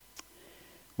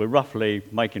we're roughly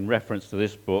making reference to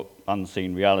this book,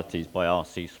 Unseen Realities by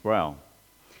R.C. Sproul.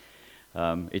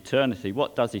 Eternity,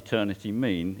 what does eternity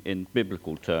mean in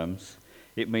biblical terms?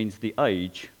 It means the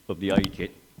age of the aged.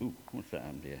 Ooh, what's that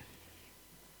happened here?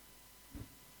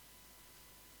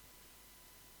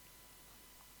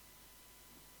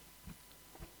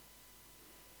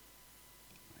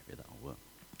 Maybe that'll work.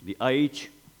 The age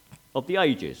of the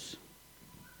ages.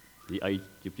 The age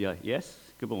of the yes?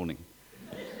 Good morning.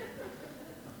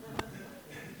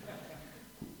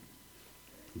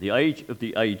 The age of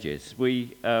the ages.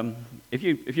 If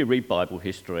you read Bible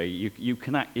history, you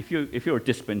can if you're a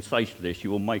dispensationalist,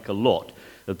 you will make a lot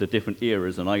of the different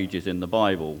eras and ages in the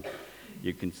Bible.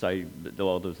 You can say that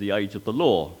there's the age of the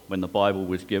law when the Bible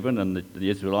was given, and the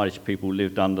Israelite people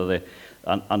lived under the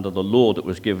law that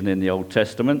was given in the Old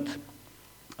Testament.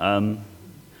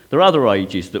 There are other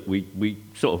ages that we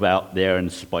sort of out there in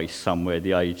space somewhere,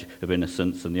 the age of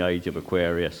innocence and the age of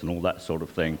Aquarius and all that sort of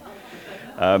thing.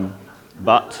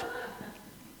 But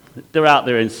they're out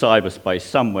there in cyberspace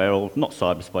somewhere, or not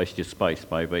cyberspace, just space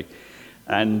maybe.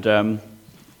 And,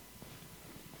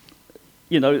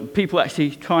 people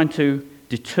actually trying to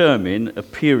determine a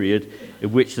period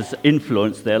in which has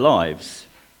influenced their lives.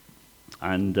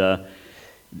 And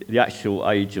the actual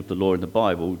age of the law in the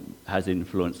Bible has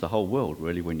influenced the whole world,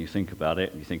 really, when you think about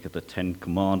it. You think of the 10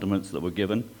 Commandments that were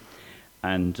given.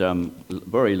 And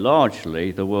very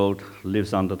largely, the world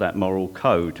lives under that moral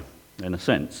code, in a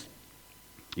sense.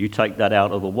 You take that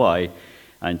out of the way,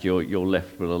 and you're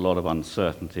left with a lot of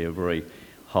uncertainty, a very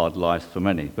hard life for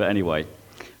many. But anyway,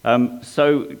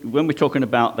 so when we're talking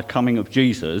about the coming of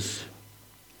Jesus,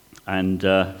 and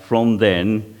from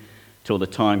then till the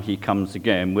time he comes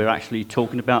again, we're actually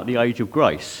talking about the age of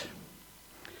grace.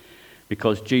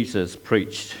 Because Jesus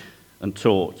preached and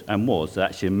taught and was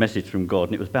actually a message from God,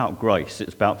 and it was about grace, it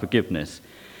was about forgiveness.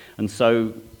 And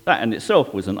so that in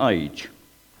itself was an age.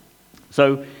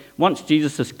 So once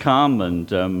Jesus has come and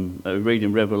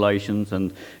reading Revelations,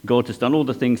 and God has done all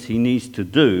the things he needs to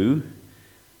do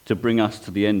to bring us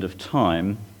to the end of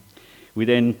time, we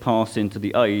then pass into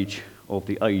the age of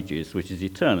the ages, which is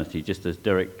eternity, just as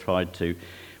Derek tried to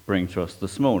bring to us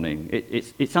this morning.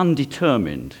 It's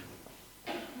undetermined.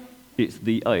 It's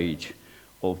the age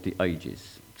of the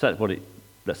ages. So that's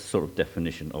the sort of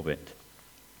definition of it.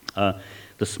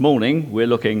 This morning, we're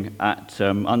looking at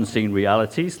unseen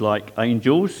realities like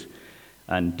angels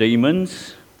and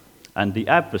demons and the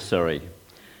adversary.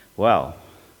 Wow.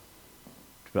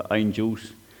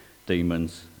 Angels,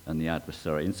 demons, and the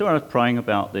adversary. And so when I was praying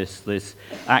about this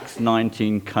Acts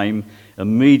 19 came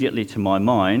immediately to my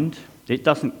mind. It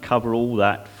doesn't cover all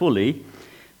that fully,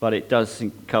 but it does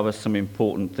cover some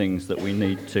important things that we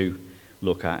need to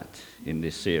look at in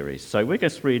this series. So we're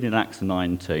just reading Acts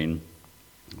 19.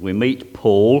 We meet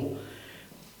Paul,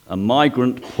 a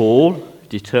migrant Paul,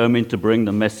 determined to bring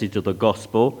the message of the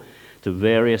gospel to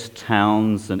various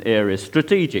towns and areas,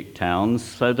 strategic towns,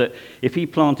 so that if he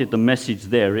planted the message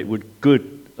there, it would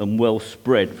good and well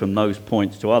spread from those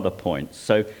points to other points.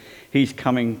 So he's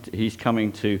coming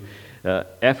to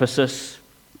Ephesus,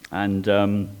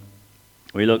 and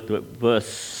we looked at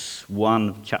verse 1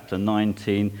 of chapter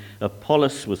 19.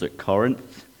 Apollos was at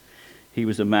Corinth. He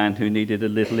was a man who needed a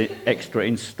little extra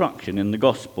instruction in the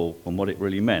gospel and what it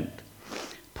really meant.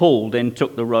 Paul then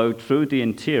took the road through the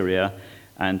interior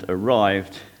and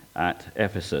arrived at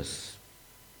Ephesus.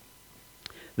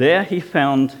 There he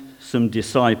found some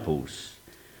disciples.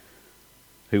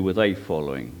 Who were they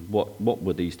following? What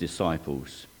were these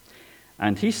disciples?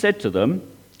 And he said to them,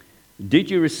 "Did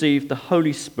you receive the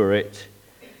Holy Spirit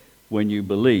when you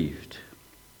believed?"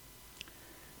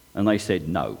 And they said,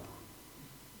 "No.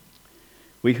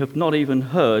 We have not even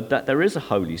heard that there is a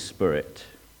Holy Spirit."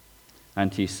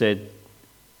 And he said,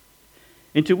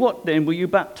 "Into what then were you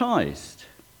baptized?"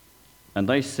 And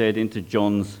they said, "Into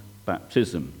John's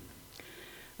baptism."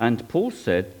 And Paul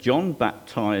said, "John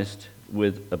baptized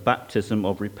with a baptism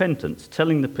of repentance,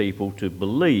 telling the people to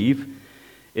believe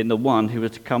in the one who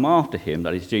was to come after him,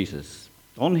 that is Jesus."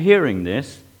 On hearing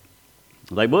this,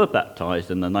 they were baptized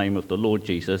in the name of the Lord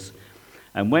Jesus.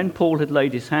 And when Paul had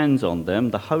laid his hands on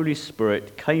them, the Holy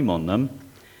Spirit came on them,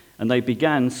 and they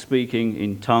began speaking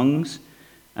in tongues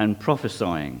and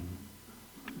prophesying.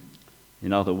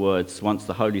 In other words, once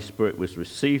the Holy Spirit was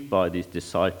received by these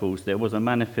disciples, there was a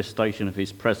manifestation of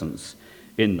his presence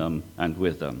in them and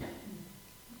with them.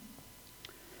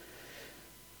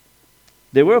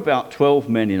 There were about 12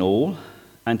 men in all,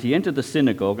 and he entered the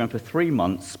synagogue and for 3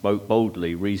 months spoke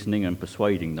boldly, reasoning and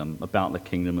persuading them about the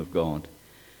kingdom of God.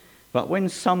 But when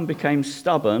some became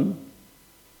stubborn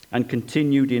and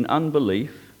continued in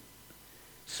unbelief,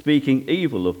 speaking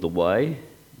evil of the way,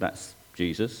 that's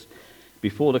Jesus,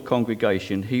 before the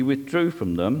congregation, he withdrew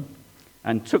from them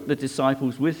and took the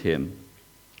disciples with him,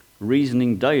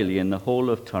 reasoning daily in the hall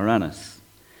of Tyrannus.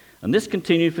 And this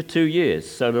continued for 2 years,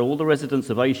 so that all the residents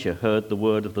of Asia heard the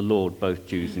word of the Lord, both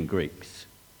Jews and Greeks.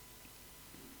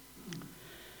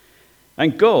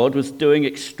 And God was doing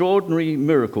extraordinary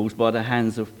miracles by the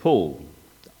hands of Paul.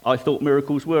 I thought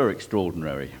miracles were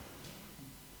extraordinary.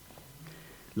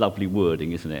 Lovely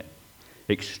wording, isn't it?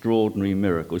 Extraordinary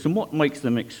miracles. And what makes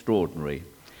them extraordinary?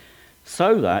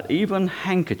 So that even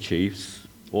handkerchiefs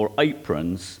or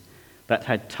aprons that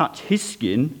had touched his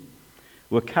skin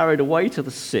were carried away to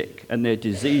the sick, and their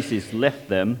diseases left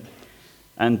them,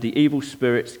 and the evil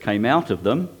spirits came out of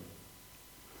them.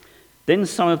 Then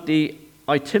some of the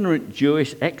itinerant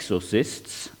Jewish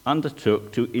exorcists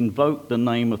undertook to invoke the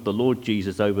name of the Lord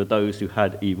Jesus over those who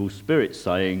had evil spirits,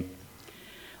 saying,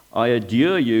 I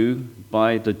adjure you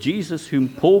by the Jesus whom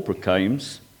Paul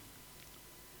proclaims.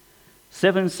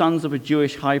 7 sons of a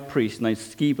Jewish high priest named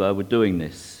Sceva were doing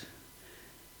this.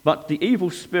 But the evil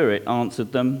spirit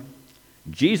answered them,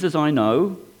 Jesus I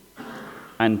know,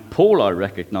 and Paul I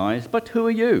recognize, but who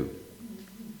are you?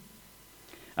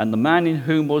 And the man in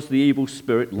whom was the evil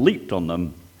spirit leaped on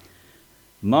them,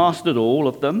 mastered all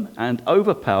of them, and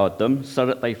overpowered them, so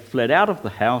that they fled out of the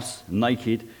house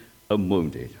naked and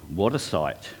wounded. What a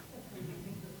sight.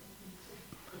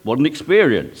 What an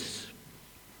experience.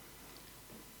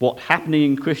 What happening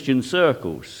in Christian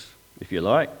circles, if you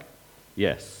like.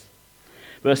 Yes.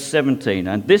 Verse 17,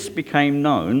 and this became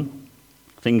known.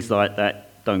 Things like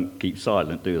that don't keep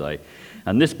silent, do they?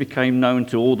 And this became known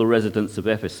to all the residents of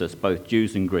Ephesus, both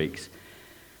Jews and Greeks.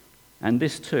 And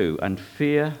this too, and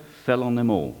fear fell on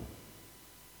them all.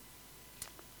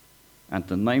 And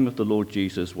the name of the Lord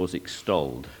Jesus was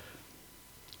extolled.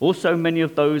 Also many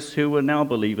of those who were now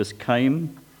believers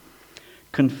came,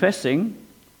 confessing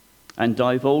and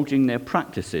divulging their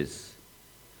practices.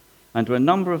 And a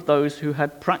number of those who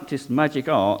had practiced magic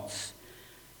arts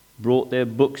brought their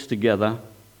books together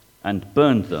and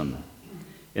burned them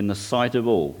in the sight of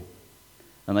all.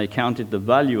 And they counted the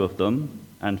value of them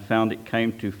and found it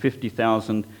came to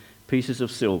 50,000 pieces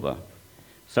of silver.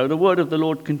 So the word of the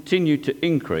Lord continued to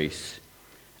increase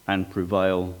and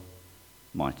prevail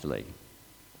mightily.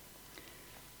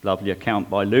 Lovely account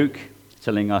by Luke,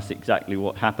 telling us exactly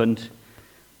what happened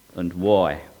and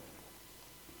why.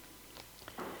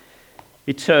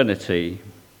 Eternity,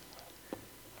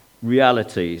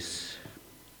 realities.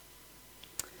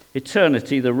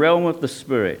 Eternity, the realm of the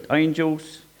spirit,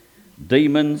 angels,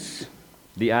 demons,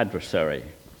 the adversary,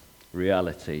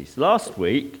 realities. Last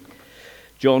week,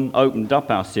 John opened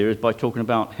up our series by talking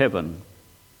about heaven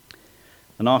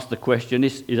and asked the question,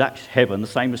 is actually heaven the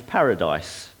same as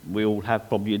paradise? We all have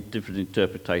probably different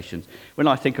interpretations. When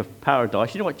I think of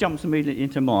paradise, you know what jumps immediately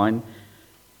into mind?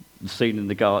 The scene in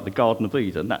the Garden of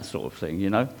Eden, that sort of thing, you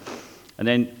know. And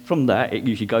then from that, it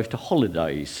usually goes to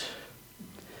holidays.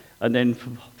 And then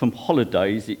from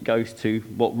holidays, it goes to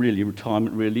what really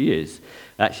retirement really is,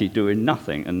 actually doing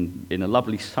nothing and in a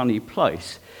lovely sunny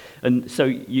place. And so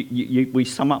we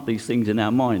sum up these things in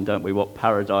our mind, don't we, what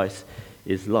paradise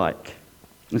is like.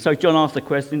 And so John asked the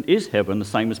question, is heaven the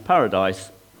same as paradise?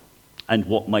 And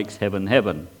what makes heaven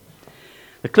heaven?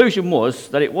 The conclusion was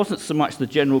that it wasn't so much the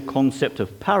general concept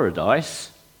of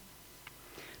paradise,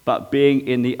 but being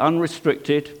in the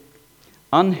unrestricted,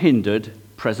 unhindered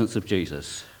presence of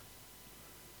Jesus.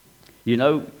 You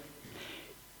know,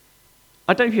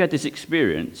 I don't know if you had this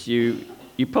experience. You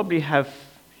probably have.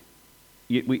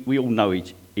 We all know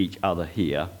each other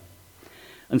here,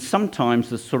 and sometimes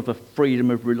there's sort of a freedom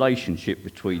of relationship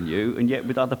between you, and yet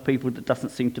with other people that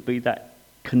doesn't seem to be that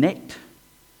connect.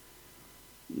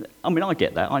 I mean, I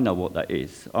get that. I know what that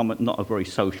is. I'm not a very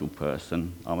social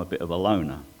person. I'm a bit of a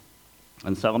loner,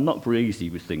 and so I'm not very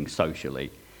easy with things socially.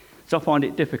 So I find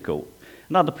it difficult.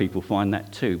 And other people find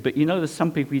that too. But you know, there's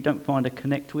some people you don't find a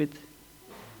connect with.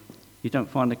 You don't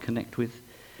find a connect with.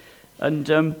 And,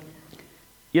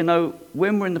 you know,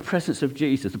 when we're in the presence of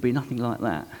Jesus, there'll be nothing like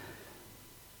that.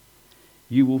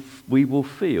 We will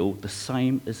feel the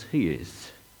same as he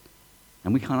is.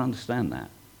 And we can't understand that.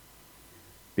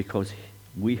 Because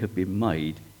we have been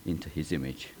made into his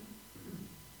image.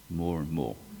 More and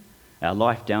more. Our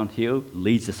life down here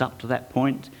leads us up to that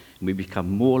point, and we become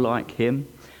more like him.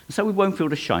 So we won't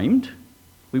feel ashamed.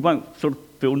 We won't sort of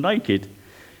feel naked,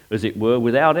 as it were,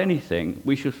 without anything.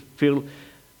 We should feel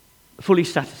fully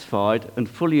satisfied and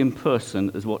fully in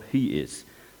person as what he is.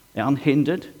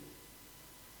 Unhindered.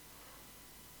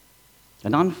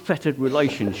 An unfettered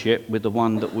relationship with the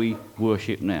one that we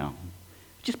worship now.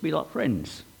 Just be like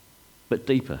friends, but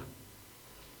deeper.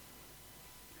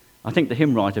 I think the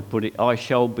hymn writer put it, I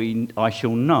shall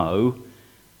know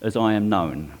as I am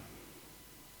known.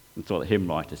 That's what the hymn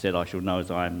writer said, I shall know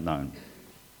as I am known.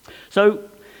 So,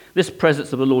 this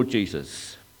presence of the Lord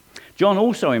Jesus. John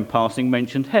also in passing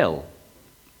mentioned hell.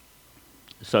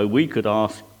 So we could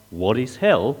ask, what is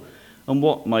hell and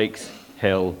what makes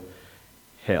hell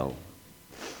hell?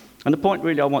 And the point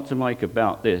really I want to make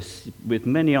about this, with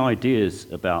many ideas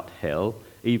about hell,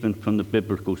 even from the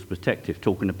biblical perspective,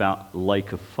 talking about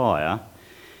lake of fire,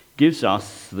 gives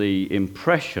us the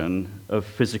impression of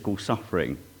physical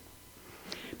suffering.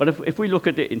 But if we look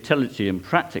at it intelligently and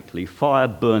practically, fire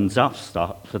burns up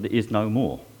stuff so there is no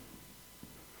more.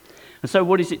 And so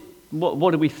what is it?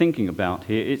 What are we thinking about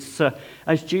here? It's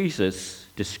as Jesus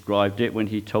described it when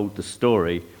he told the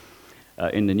story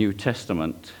in the New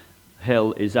Testament.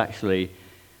 Hell is actually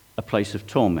a place of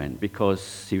torment,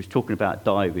 because he was talking about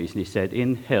Dives, and he said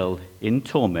in hell, in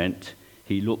torment,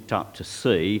 he looked up to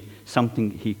see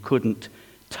something he couldn't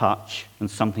touch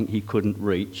and something he couldn't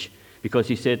reach, because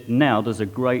he said now there's a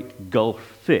great gulf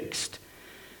fixed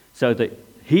so that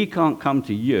he can't come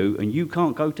to you and you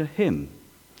can't go to him.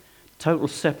 Total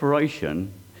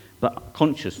separation, but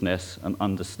consciousness and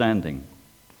understanding.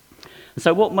 And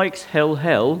so what makes hell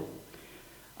hell?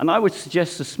 And I would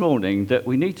suggest this morning that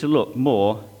we need to look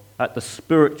more at the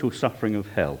spiritual suffering of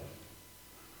hell.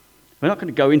 We're not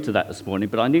going to go into that this morning,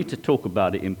 but I need to talk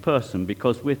about it in person,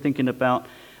 because we're thinking about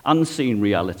unseen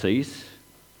realities,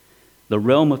 the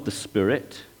realm of the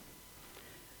spirit,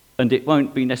 and it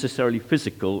won't be necessarily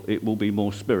physical, it will be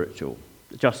more spiritual.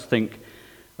 Just think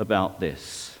about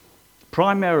this.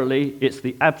 Primarily, it's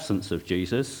the absence of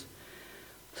Jesus.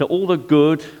 So all the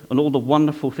good and all the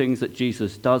wonderful things that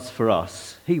Jesus does for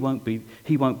us, he won't be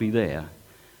there,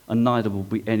 and neither will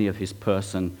be any of his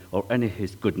person or any of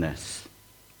his goodness.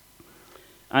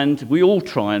 And we all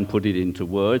try and put it into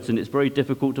words, and it's very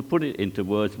difficult to put it into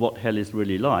words what hell is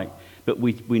really like. But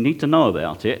we need to know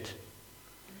about it,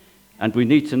 and we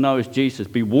need to know, as Jesus,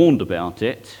 be warned about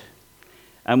it,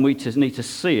 and we just need to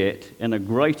see it in a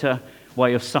greater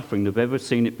way of suffering than we've ever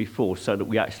seen it before, so that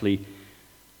we actually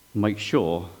make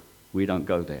sure we don't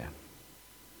go there.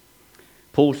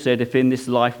 Paul said, if in this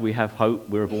life we have hope,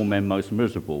 we're of all men most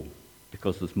miserable,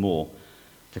 because there's more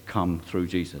to come through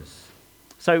Jesus.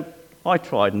 So I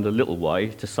tried in a little way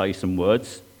to say some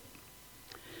words.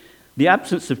 The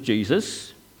absence of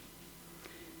Jesus,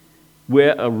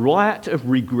 where a riot of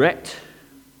regret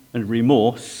and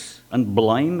remorse and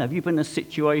blame. Have you been in a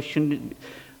situation?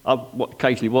 I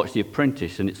occasionally watch The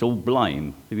Apprentice, and it's all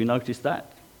blame. Have you noticed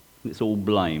that? It's all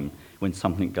blame when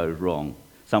something goes wrong.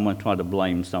 Someone tried to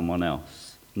blame someone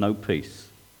else. No peace.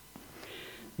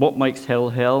 What makes hell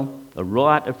hell? A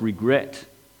riot of regret,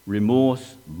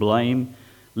 remorse, blame,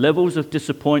 levels of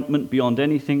disappointment beyond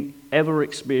anything ever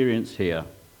experienced here.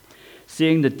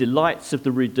 Seeing the delights of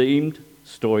the redeemed,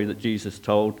 story that Jesus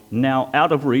told, now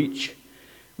out of reach,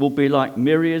 will be like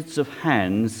myriads of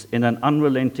hands in an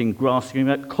unrelenting grasping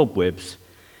at cobwebs,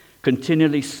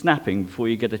 continually snapping before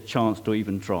you get a chance to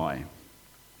even try.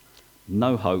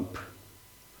 No hope.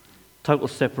 Total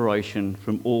separation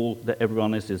from all that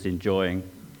everyone else is enjoying.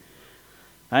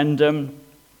 And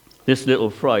this little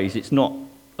phrase, it's not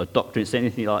a doctrine, it's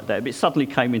anything like that, but it suddenly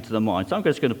came into the mind, so I'm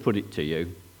just going to put it to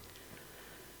you.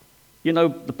 You know,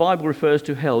 the Bible refers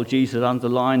to hell. Jesus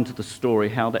underlined the story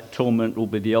how that torment will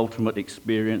be the ultimate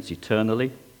experience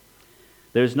eternally.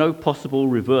 There is no possible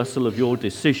reversal of your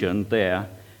decision there,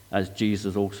 as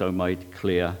Jesus also made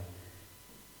clear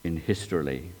in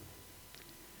history.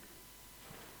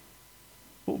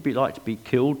 What would it be like to be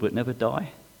killed but never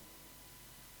die?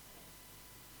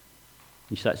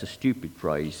 You say it's a stupid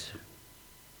phrase.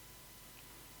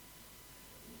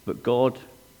 But God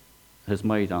has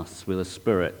made us with a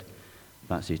spirit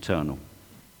that's eternal.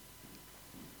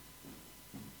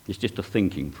 It's just a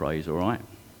thinking phrase, all right?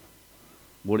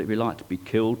 Would it be like to be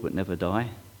killed but never die?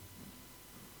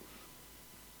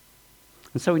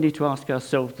 And so we need to ask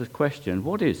ourselves the question,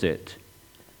 what is it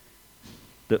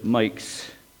that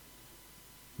makes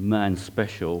man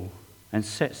special and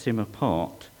sets him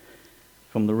apart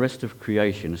from the rest of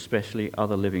creation, especially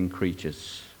other living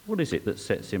creatures? What is it that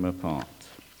sets him apart?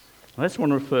 I just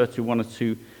want to refer to one or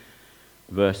two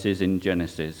verses in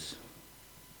Genesis.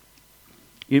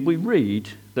 We read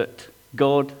that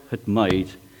God had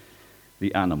made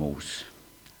the animals.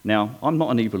 Now, I'm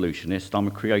not an evolutionist, I'm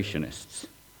a creationist.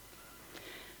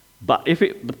 But if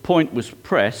the point was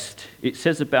pressed, it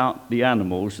says about the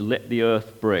animals, let the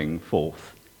earth bring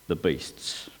forth the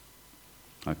beasts.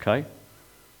 Okay?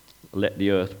 Let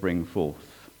the earth bring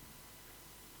forth.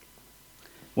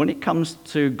 When it comes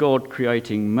to God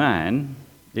creating man,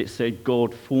 it said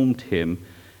God formed him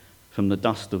from the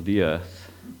dust of the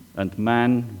earth,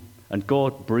 and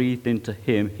God breathed into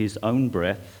him his own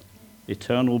breath,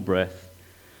 eternal breath,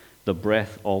 the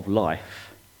breath of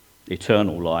life,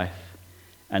 eternal life,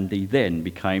 and he then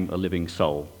became a living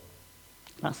soul.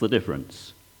 That's the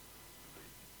difference.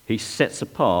 He sets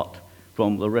apart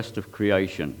from the rest of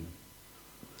creation.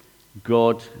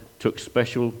 God took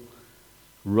special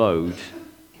road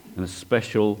and a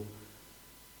special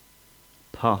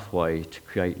pathway to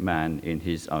create man in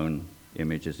his own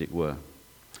image, as it were.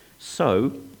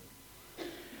 So,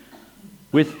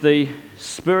 with the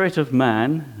spirit of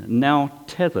man now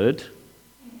tethered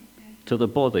to the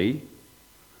body,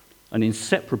 an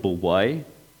inseparable way,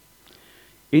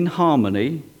 in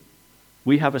harmony,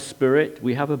 we have a spirit,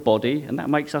 we have a body, and that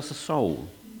makes us a soul.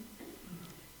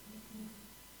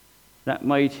 That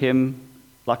made him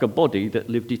like a body that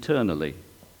lived eternally.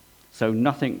 So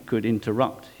nothing could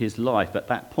interrupt his life at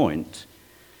that point,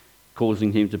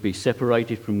 causing him to be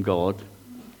separated from God,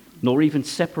 nor even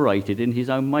separated in his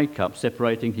own makeup,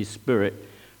 separating his spirit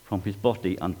from his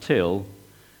body until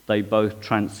they both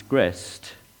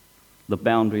transgressed the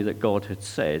boundary that God had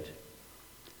said.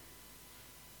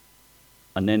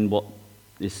 And then what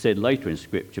is said later in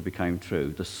Scripture became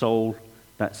true. The soul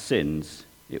that sins,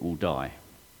 it will die.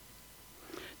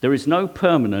 There is no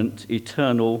permanent,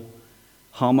 eternal,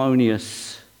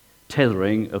 harmonious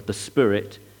tethering of the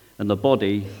spirit and the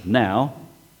body now.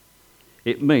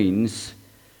 It means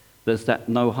there's that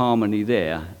no harmony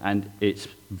there, and it's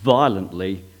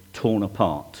violently torn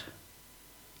apart.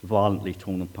 Violently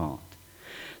torn apart.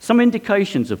 Some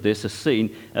indications of this are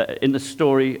seen in the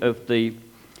story of the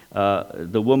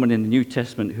woman in the New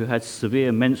Testament who had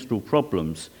severe menstrual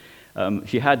problems.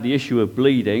 She had the issue of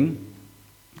bleeding,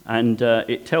 and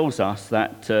it tells us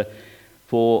that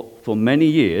for many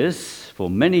years,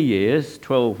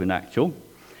 12 in actual,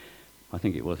 I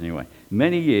think it was anyway,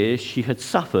 many years she had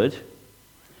suffered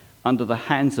under the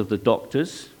hands of the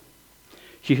doctors.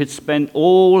 She had spent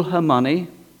all her money,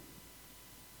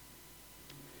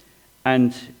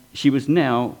 and she was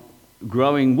now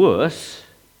growing worse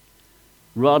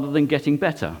rather than getting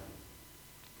better.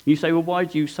 You say, well, why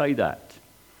do you say that?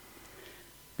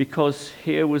 Because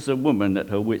here was a woman at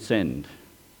her wit's end.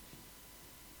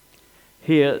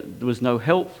 Here there was no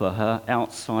help for her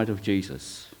outside of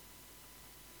Jesus.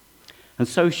 And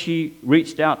so she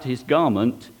reached out to his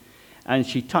garment and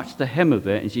she touched the hem of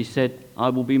it and she said, I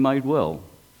will be made well.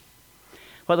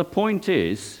 But the point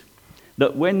is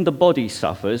that when the body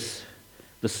suffers,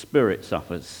 the spirit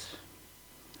suffers.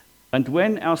 And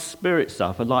when our spirits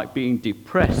suffer, like being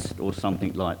depressed or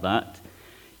something like that,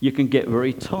 you can get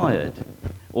very tired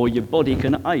or your body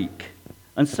can ache.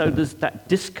 And so there's that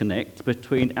disconnect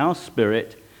between our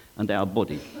spirit and our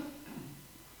body.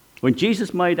 When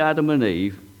Jesus made Adam and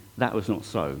Eve, that was not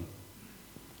so.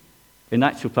 In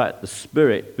actual fact, the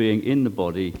spirit being in the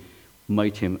body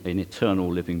made him an eternal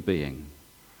living being.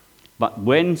 But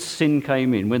when sin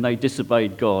came in, when they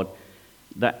disobeyed God,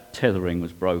 that tethering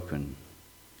was broken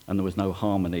and there was no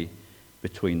harmony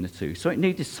between the two. So it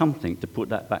needed something to put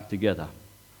that back together.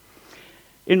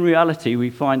 In reality, we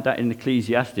find that in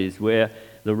Ecclesiastes where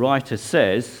the writer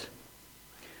says,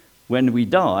 when we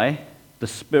die, the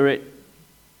spirit,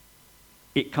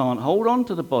 it can't hold on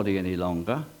to the body any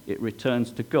longer. It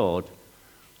returns to God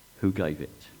who gave it.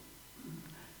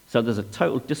 So there's a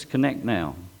total disconnect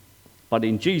now. But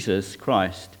in Jesus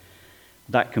Christ,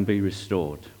 that can be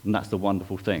restored. And that's the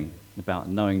wonderful thing about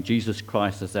knowing Jesus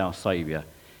Christ as our Saviour.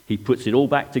 He puts it all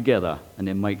back together and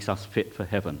then makes us fit for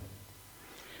heaven.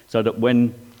 So that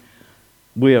when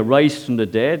we are raised from the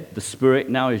dead, the spirit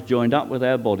now is joined up with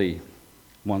our body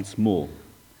once more.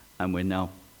 And we're now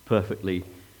perfectly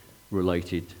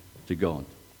related to God.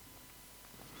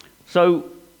 So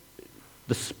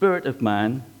the spirit of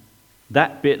man,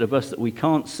 that bit of us that we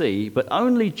can't see, but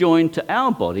only joined to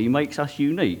our body, makes us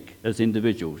unique as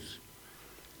individuals.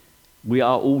 We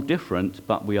are all different,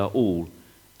 but we are all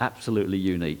absolutely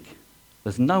unique.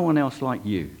 There's no one else like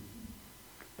you,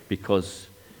 because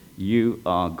you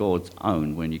are God's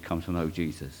own when you come to know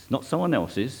Jesus. Not someone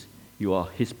else's, you are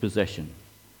his possession.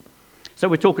 So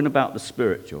we're talking about the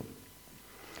spiritual.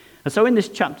 And so in this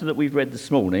chapter that we've read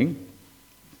this morning,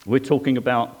 we're talking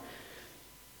about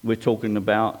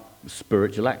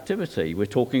spiritual activity. We're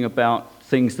talking about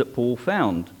things that Paul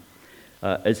found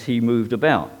as he moved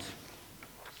about.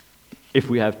 If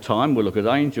we have time, we'll look at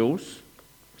angels,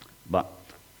 but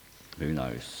who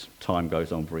knows? Time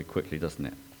goes on very quickly, doesn't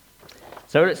it?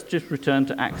 So let's just return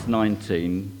to Acts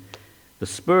 19. The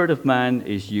spirit of man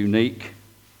is unique,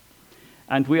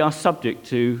 And we are subject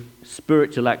to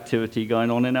spiritual activity going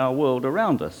on in our world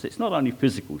around us. It's not only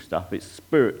physical stuff, it's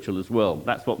spiritual as well.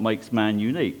 That's what makes man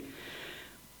unique.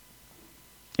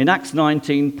 In Acts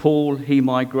 19, Paul, he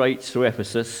migrates through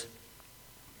Ephesus,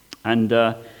 and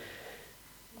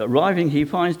arriving, he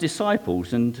finds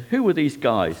disciples. And who were these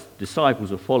guys?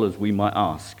 Disciples or followers, we might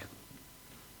ask.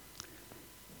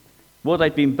 Well,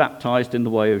 they'd been baptized in the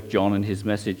way of John, and his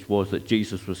message was that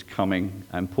Jesus was coming.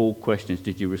 And Paul questions,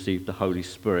 did you receive the Holy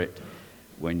Spirit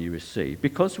when you received?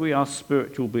 Because we are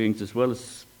spiritual beings as well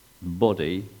as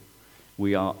body,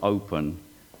 we are open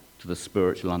to the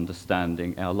spiritual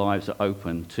understanding. Our lives are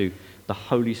open to the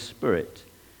Holy Spirit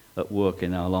at work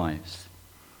in our lives.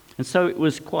 And so it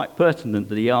was quite pertinent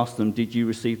that he asked them, did you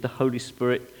receive the Holy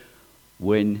Spirit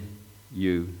when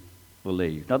you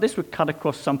believed? Now, this would cut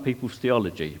across some people's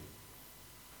theology,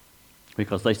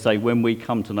 because they say when we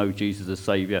come to know Jesus as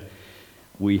Saviour,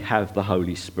 we have the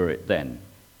Holy Spirit then.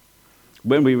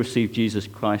 When we receive Jesus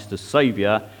Christ as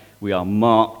Saviour, we are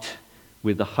marked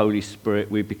with the Holy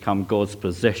Spirit. We become God's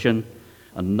possession,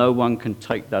 and no one can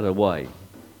take that away.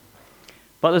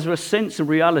 But there's a sense of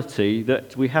reality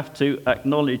that we have to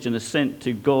acknowledge and assent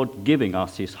to God giving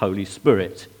us his Holy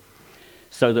Spirit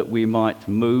so that we might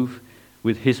move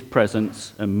with his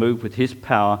presence and move with his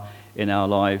power in our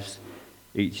lives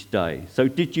each day. So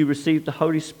did you receive the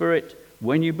Holy Spirit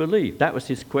when you believed? That was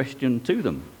his question to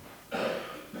them.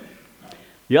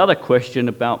 The other question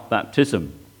about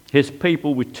baptism. His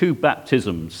people with two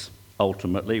baptisms,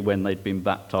 ultimately, when they'd been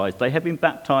baptized. They had been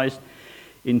baptized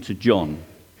into John.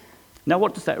 Now,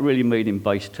 what does that really mean in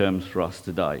base terms for us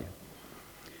today?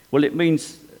 Well, it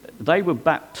means they were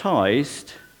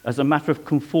baptized as a matter of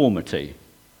conformity.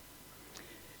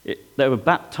 They were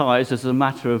baptized as a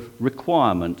matter of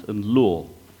requirement and law.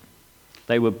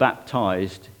 They were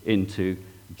baptized into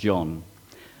John.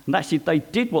 And actually, they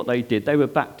did what they did. They were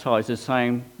baptized as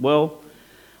saying, well,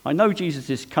 I know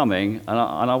Jesus is coming, and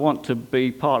I want to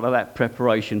be part of that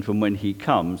preparation from when he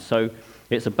comes. So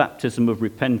it's a baptism of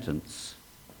repentance.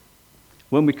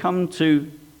 When we come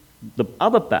to the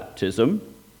other baptism,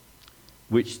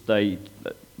 which they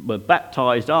were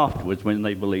baptized afterwards when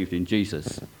they believed in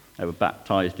Jesus. They were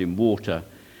baptized in water.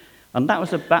 And that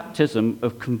was a baptism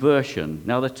of conversion.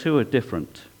 Now, the two are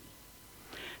different.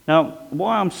 Now,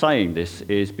 why I'm saying this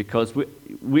is because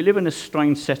we live in a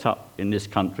strange setup in this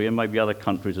country, and maybe other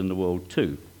countries in the world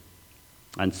too.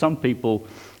 And some people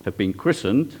have been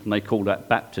christened, and they call that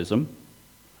baptism.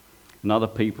 And other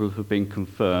people have been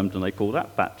confirmed, and they call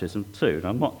that baptism too. And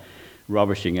I'm not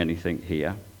rubbishing anything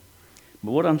here.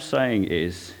 But what I'm saying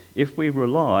is, if we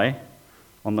rely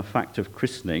on the fact of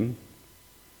christening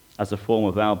as a form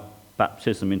of our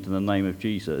baptism into the name of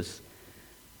Jesus,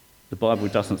 the Bible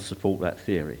doesn't support that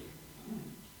theory.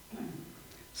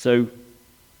 So,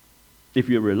 if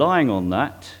you're relying on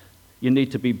that, you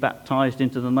need to be baptized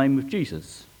into the name of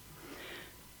Jesus.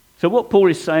 So what Paul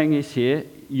is saying is here,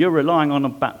 you're relying on a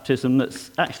baptism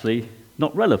that's actually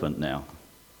not relevant now.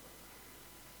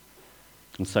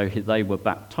 And so they were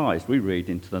baptized, we read,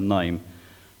 into the name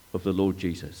of the Lord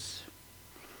Jesus.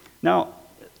 Now,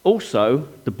 also,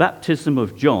 the baptism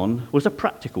of John was a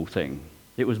practical thing.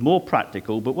 It was more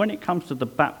practical, but when it comes to the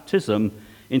baptism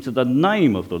into the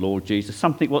name of the Lord Jesus,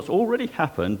 something what's already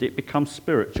happened, it becomes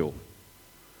spiritual.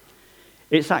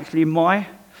 It's actually my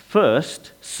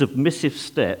first submissive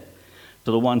step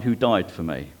to the one who died for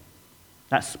me.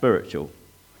 That's spiritual.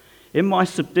 In my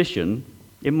submission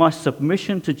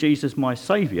to Jesus, my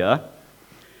Saviour,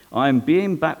 I am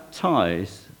being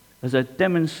baptized as a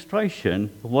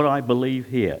demonstration of what I believe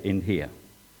here.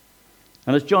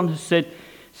 And as John has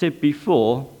said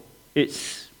before,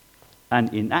 it's an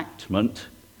enactment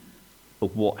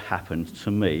of what happened to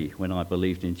me when I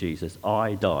believed in Jesus.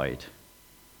 I died,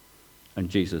 and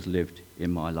Jesus lived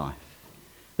in my life.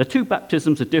 The two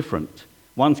baptisms are different.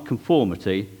 One's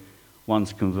conformity,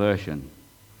 one's conversion.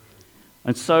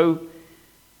 And so,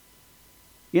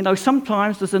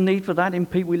 sometimes there's a need for that in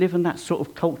people. We live in that sort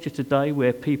of culture today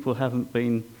where people haven't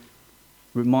been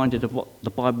reminded of what the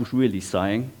Bible's really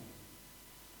saying.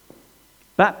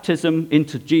 Baptism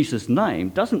into Jesus' name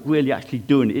doesn't really actually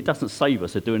do anything. It doesn't save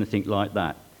us or do anything like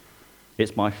that.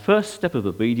 It's my first step of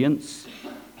obedience.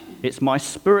 It's my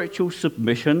spiritual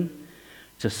submission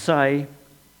to say,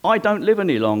 I don't live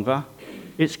any longer.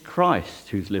 It's Christ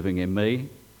who's living in me,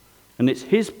 and it's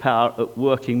his power at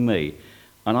work in me,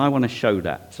 and I want to show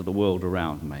that to the world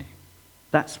around me.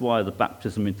 That's why the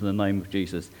baptism into the name of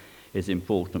Jesus is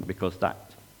important, because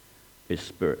that is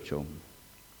spiritual.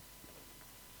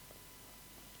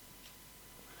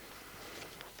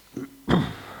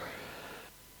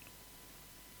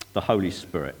 The Holy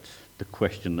Spirit. the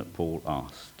question that Paul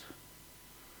asked.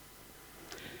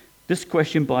 This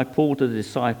question by Paul to the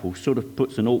disciples sort of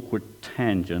puts an awkward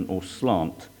tangent or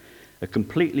slant, a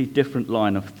completely different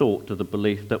line of thought to the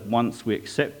belief that once we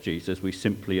accept Jesus, we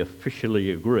simply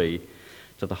officially agree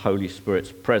to the Holy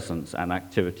Spirit's presence and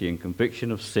activity in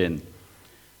conviction of sin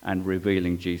and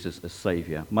revealing Jesus as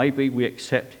Saviour. Maybe we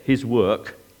accept his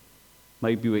work,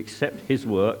 but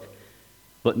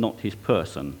not his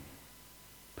person,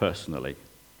 personally,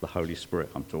 the Holy Spirit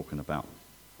I'm talking about.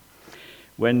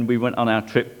 When we went on our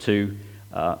trip to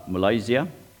Malaysia,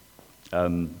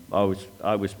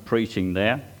 I was preaching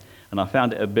there, and I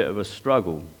found it a bit of a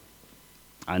struggle.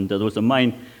 And there was a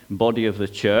main body of the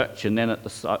church, and then at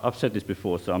the side, I've said this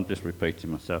before, so I'm just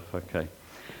repeating myself, okay.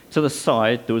 To the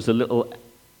side, there was a little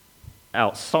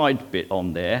outside bit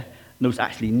on there, and there was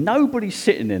actually nobody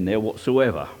sitting in there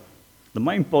whatsoever. The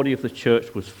main body of the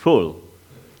church was full.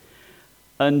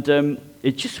 And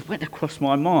it just went across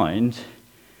my mind,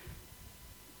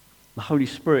 the Holy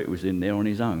Spirit was in there on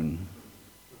his own.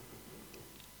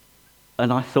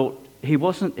 And I thought, he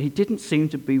didn't seem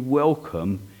to be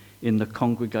welcome in the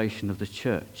congregation of the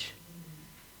church.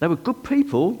 They were good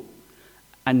people,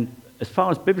 and as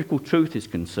far as biblical truth is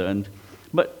concerned,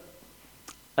 but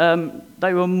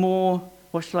they were more,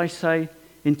 what shall I say,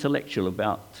 intellectual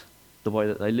about the way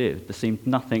that they lived. There seemed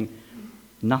nothing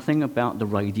about the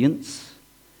radiance,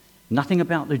 nothing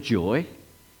about the joy.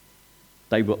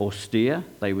 They were austere,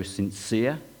 they were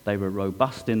sincere, they were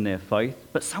robust in their faith,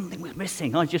 but something was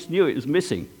missing. I just knew it was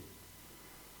missing.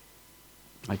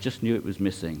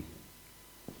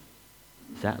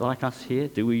 Is that like us here?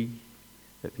 Do we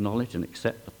acknowledge and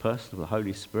accept the person of the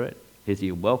Holy Spirit? Is he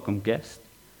a welcome guest?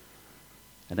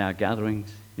 At our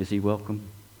gatherings, is he welcome?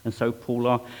 And so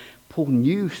Paul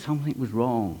knew something was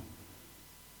wrong.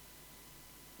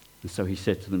 And so he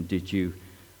said to them, did you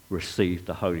receive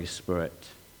the Holy Spirit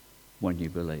when you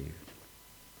believed?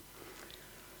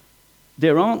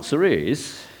 Their answer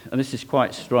is, and this is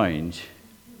quite strange,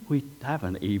 we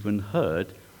haven't even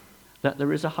heard that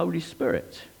there is a Holy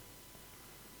Spirit.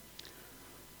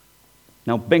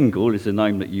 Now, Bengal is a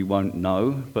name that you won't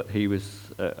know, but he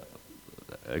was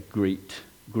a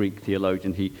Greek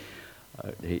theologian. He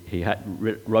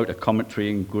wrote a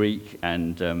commentary in Greek,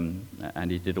 and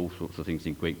he did all sorts of things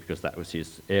in Greek because that was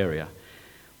his area.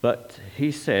 But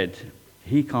he said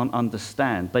he can't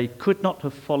understand. They could not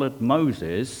have followed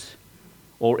Moses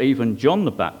or even John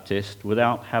the Baptist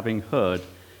without having heard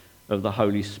of the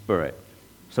Holy Spirit.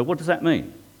 So what does that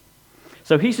mean?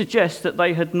 So he suggests that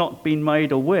they had not been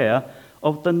made aware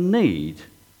of the need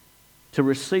to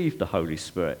receive the Holy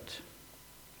Spirit.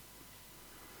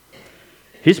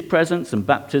 His presence and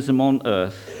baptism on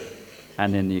earth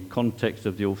and in the context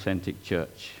of the authentic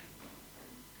church.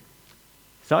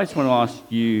 So I just want to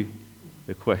ask you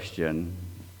the question,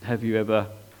 have you ever,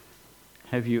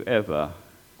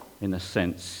 in a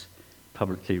sense,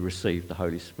 publicly received the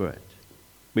Holy Spirit?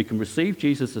 We can receive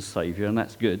Jesus as Saviour, and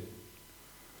that's good.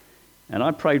 And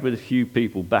I prayed with a few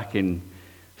people back in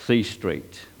C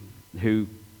Street who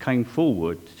came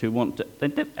forward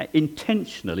they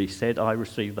intentionally said, I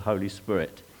received the Holy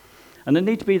Spirit. And there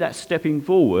need to be that stepping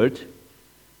forward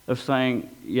of saying,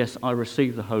 yes, I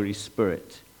receive the Holy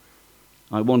Spirit.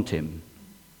 I want him.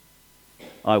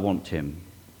 I want him.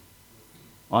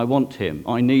 I want him.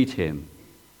 I need him.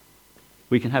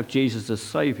 We can have Jesus as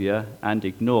Saviour and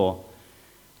ignore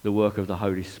the work of the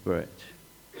Holy Spirit.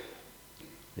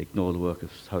 Ignore the work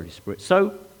of the Holy Spirit.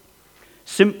 So,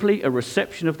 simply a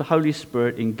reception of the Holy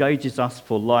Spirit engages us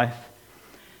for life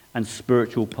and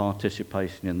spiritual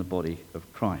participation in the body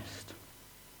of Christ.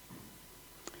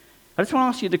 I just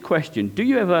want to ask you the question, do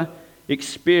you ever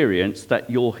experience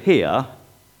that you're here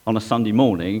on a Sunday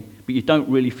morning, but you don't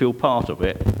really feel part of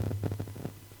it?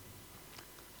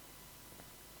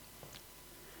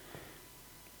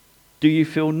 Do you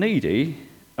feel needy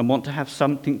and want to have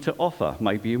something to offer?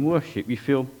 Maybe in worship you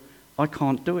feel, I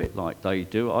can't do it like they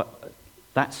do.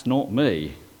 That's not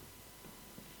me.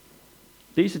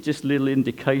 These are just little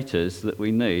indicators that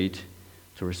we need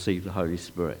to receive the Holy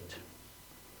Spirit.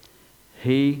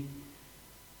 He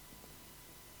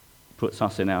puts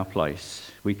us in our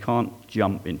place. We can't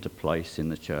jump into place in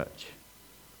the church.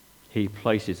 He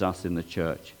places us in the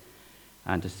church.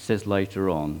 And it says later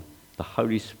on, the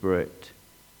Holy Spirit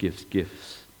gives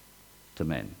gifts to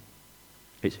men.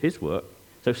 It's his work.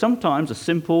 So sometimes a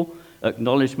simple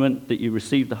acknowledgement that you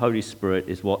receive the Holy Spirit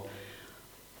is what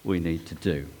we need to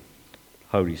do.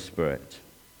 Holy Spirit,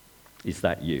 is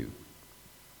that you?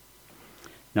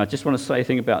 Now I just want to say a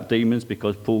thing about demons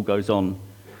because Paul goes on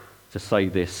to say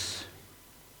this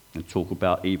and talk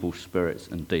about evil spirits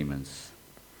and demons.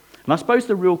 And I suppose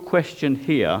the real question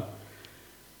here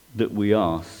that we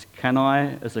ask, can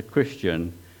I, as a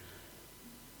Christian,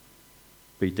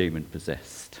 be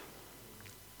demon-possessed?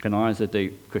 Can I, as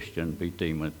a Christian, be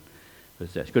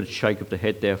demon-possessed? Got a shake of the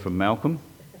head there from Malcolm.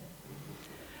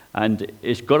 And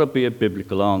it's got to be a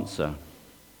biblical answer.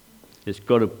 It's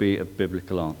got to be a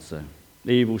biblical answer.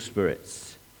 Evil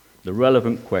spirits. The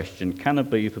relevant question, can a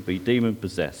believer be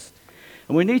demon-possessed?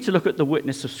 And we need to look at the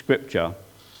witness of Scripture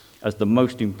as the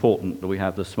most important that we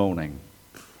have this morning.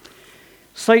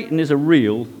 Satan is a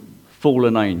real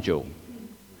fallen angel,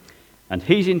 and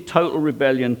he's in total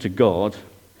rebellion to God,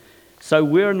 so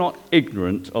we're not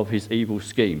ignorant of his evil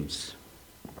schemes.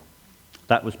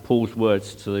 That was Paul's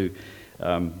words to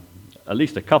at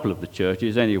least a couple of the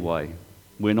churches anyway.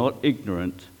 We're not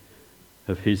ignorant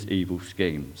of his evil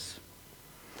schemes.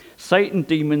 Satan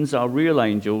demons are real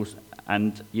angels,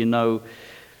 and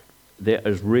they're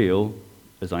as real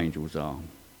as angels are.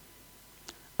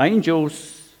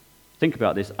 Angels, think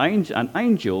about this, an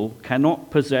angel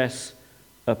cannot possess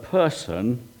a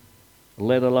person,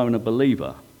 let alone a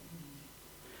believer.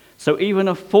 So even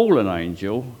a fallen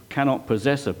angel cannot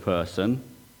possess a person,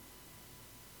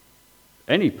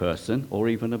 any person, or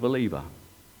even a believer.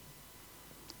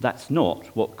 That's not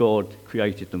what God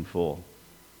created them for.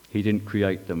 He didn't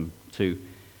create them to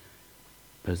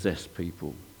possess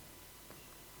people.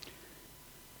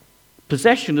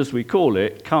 Possession, as we call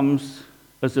it, comes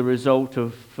as a result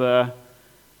of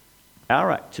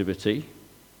our activity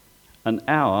and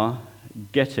our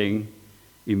getting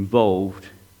involved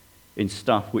in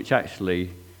stuff which actually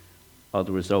are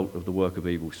the result of the work of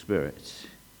evil spirits.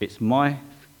 It's my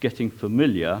getting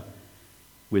familiar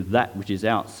with that which is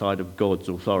outside of God's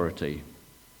authority.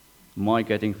 My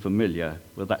getting familiar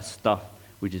with that stuff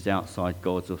which is outside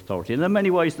God's authority. And there are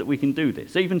many ways that we can do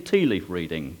this. Even tea leaf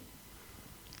reading.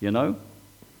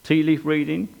 Tea leaf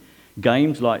reading.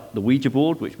 Games like the Ouija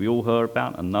board, which we all heard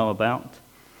about and know about.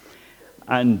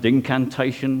 And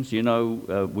incantations,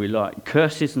 we like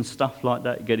curses and stuff like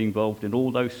that, get involved in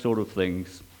all those sort of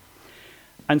things.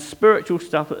 And spiritual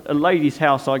stuff. At a lady's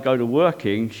house I go to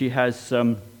working, she has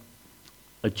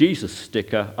a Jesus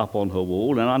sticker up on her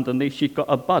wall, and underneath she's got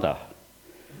a Buddha.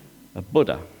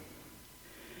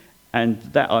 And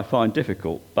that I find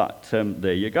difficult, but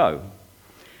there you go.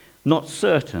 Not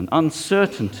certain.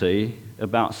 Uncertainty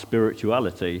about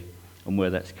spirituality and where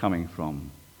that's coming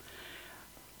from.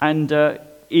 And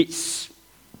it's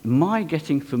my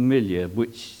getting familiar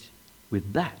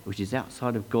with that which is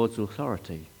outside of God's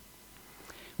authority.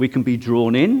 We can be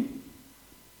drawn in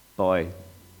by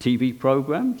TV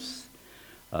programs,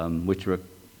 which are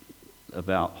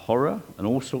about horror and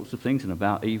all sorts of things and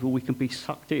about evil. We can be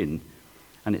sucked in,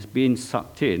 and it's being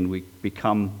sucked in, we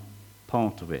become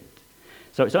part of it.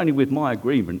 So it's only with my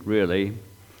agreement, really,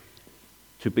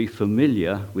 to be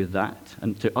familiar with that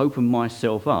and to open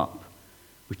myself up,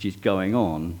 which is going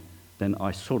on, then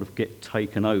I sort of get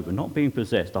taken over. Not being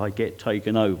possessed, I get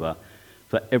taken over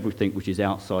for everything which is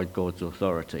outside God's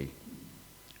authority.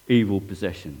 Evil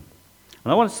possession.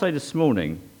 And I want to say this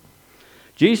morning,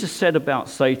 Jesus said about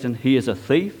Satan, he is a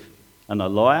thief and a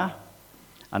liar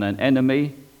and an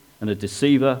enemy and a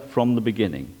deceiver from the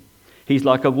beginning. He's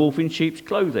like a wolf in sheep's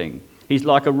clothing. He's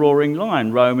like a roaring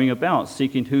lion roaming about,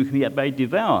 seeking whom he may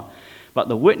devour. But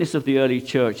the witness of the early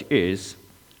church is,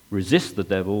 resist the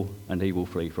devil and he will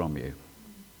flee from you.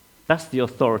 That's the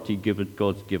authority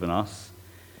God's given us.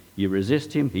 You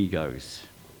resist him, he goes.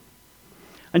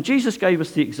 And Jesus gave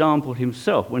us the example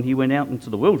himself when he went out into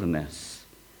the wilderness.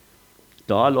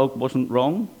 Dialogue wasn't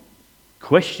wrong.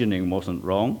 Questioning wasn't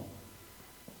wrong.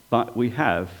 But we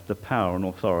have the power and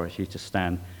authority to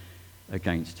stand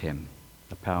against him.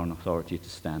 The power and authority to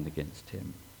stand against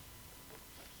him.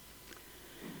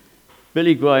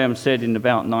 Billy Graham said in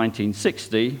about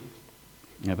 1960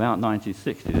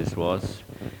 this was,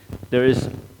 there is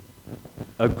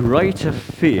a greater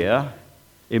fear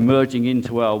emerging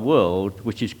into our world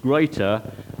which is greater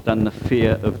than the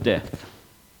fear of death.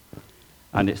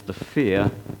 And it's the fear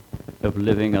of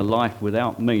living a life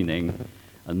without meaning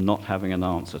and not having an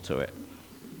answer to it.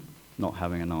 Not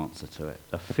having an answer to it.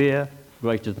 A fear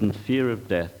greater than the fear of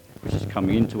death which is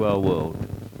coming into our world.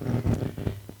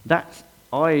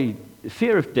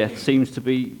 Fear of death seems to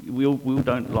be, we all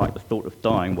don't like the thought of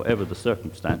dying, whatever the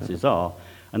circumstances are,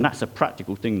 and that's a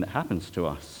practical thing that happens to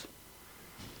us.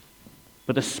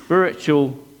 But a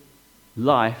spiritual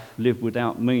life lived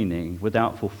without meaning,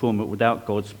 without fulfillment, without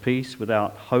God's peace,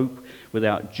 without hope,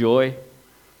 without joy,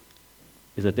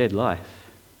 is a dead life.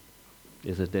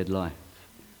 Is a dead life.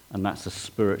 And that's a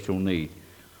spiritual need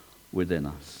within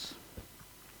us.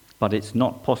 But it's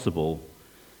not possible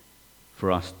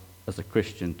for us as a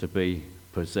Christian to be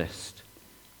possessed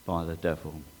by the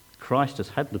devil. Christ has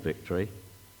had the victory.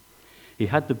 He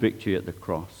had the victory at the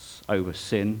cross over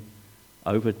sin,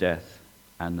 over death,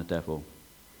 and the devil.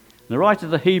 The writer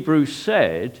of the Hebrews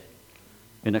said,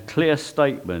 in a clear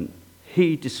statement,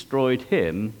 he destroyed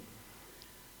him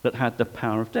that had the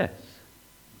power of death.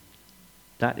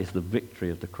 That is the victory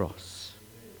of the cross.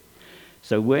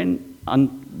 So when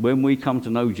we come to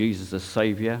know Jesus as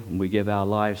Saviour and we give our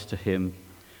lives to him,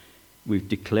 we've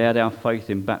declared our faith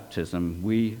in baptism,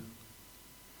 we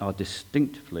are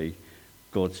distinctively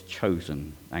God's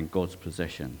chosen and God's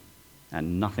possession,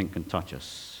 and nothing can touch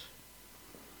us.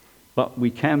 But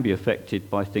we can be affected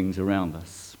by things around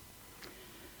us.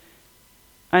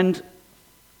 And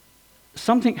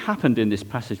something happened in this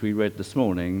passage we read this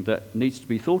morning that needs to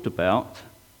be thought about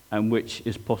and which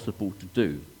is possible to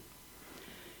do.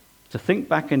 To think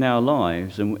back in our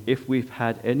lives, and if we've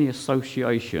had any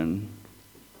association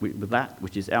with that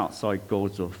which is outside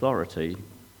God's authority,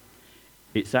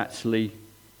 it's actually,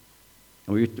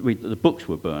 the books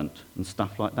were burnt and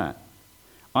stuff like that.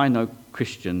 I know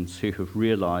Christians who have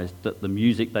realised that the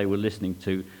music they were listening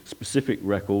to, specific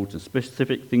records and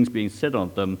specific things being said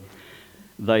on them,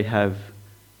 they have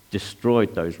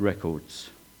destroyed those records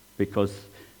because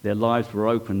their lives were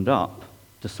opened up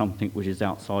to something which is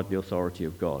outside the authority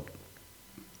of God.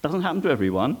 It doesn't happen to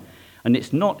everyone, and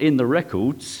it's not in the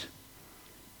records.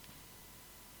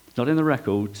 It's not in the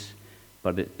records,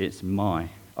 but it's my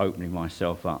opening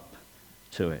myself up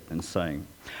to it and saying.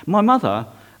 My mother,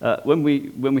 when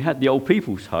we had the old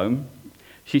people's home,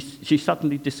 she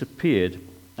suddenly disappeared,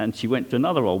 and she went to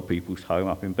another old people's home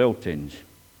up in Beltinge.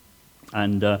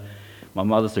 And my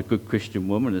mother's a good Christian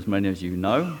woman, as many as you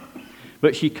know.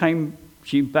 But she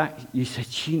back, you said,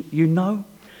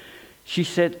 she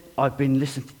said, I've been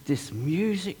listening to this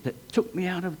music that took me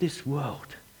out of this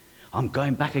world. I'm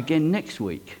going back again next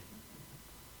week.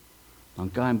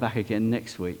 And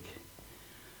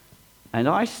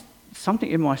something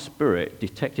in my spirit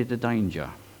detected a danger.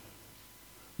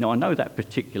 Now, I know that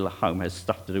particular home has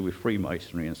stuff to do with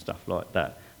Freemasonry and stuff like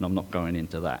that, and I'm not going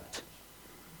into that.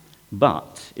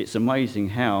 But it's amazing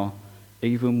how,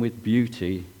 even with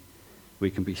beauty,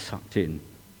 we can be sucked in.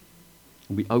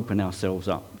 And we open ourselves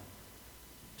up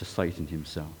to Satan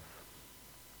himself.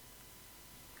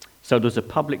 So there's a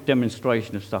public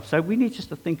demonstration of stuff. So we need just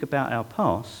to think about our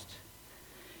past.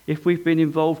 If we've been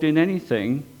involved in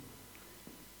anything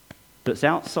that's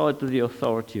outside of the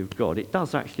authority of God, it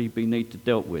does actually need to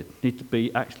dealt with. Need to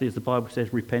be actually, as the Bible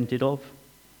says, repented of.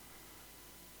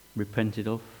 Repented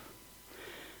of.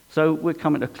 So we're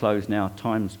coming to a close now.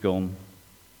 Time's gone.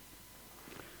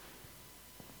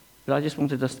 But I just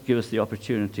wanted us to give us the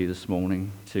opportunity this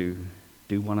morning to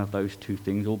do one of those two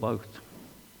things or both.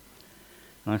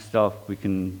 And I start, we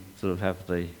can sort of have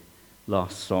the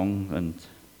last song and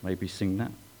maybe sing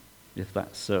that, if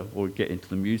that's, or get into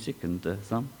the music and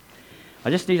some. I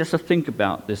just need us to think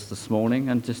about this morning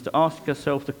and just to ask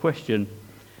ourselves the question,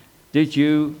 did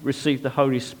you receive the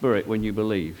Holy Spirit when you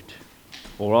believed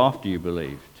or after you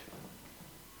believed?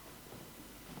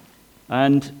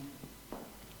 And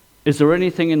is there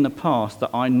anything in the past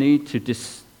that I need to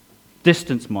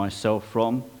distance myself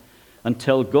from and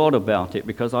tell God about it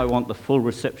because I want the full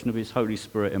reception of his Holy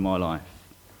Spirit in my life?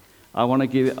 I want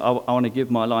to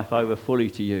give my life over fully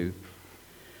to you.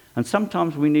 And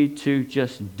sometimes we need to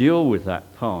just deal with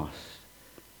that past.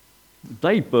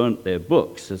 They burnt their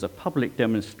books as a public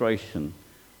demonstration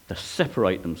to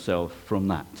separate themselves from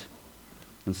that.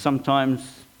 And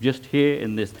sometimes just here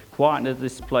in this quietness of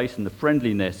this place and the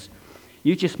friendliness,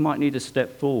 you just might need to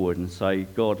step forward and say,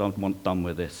 God, I'm done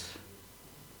with this.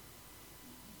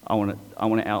 I want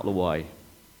it out of the way.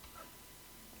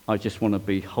 I just want to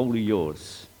be wholly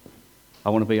yours. I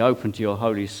want to be open to your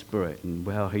Holy Spirit and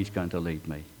how he's going to lead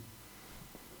me.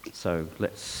 So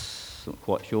not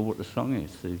quite sure what the song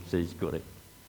is. He's got it.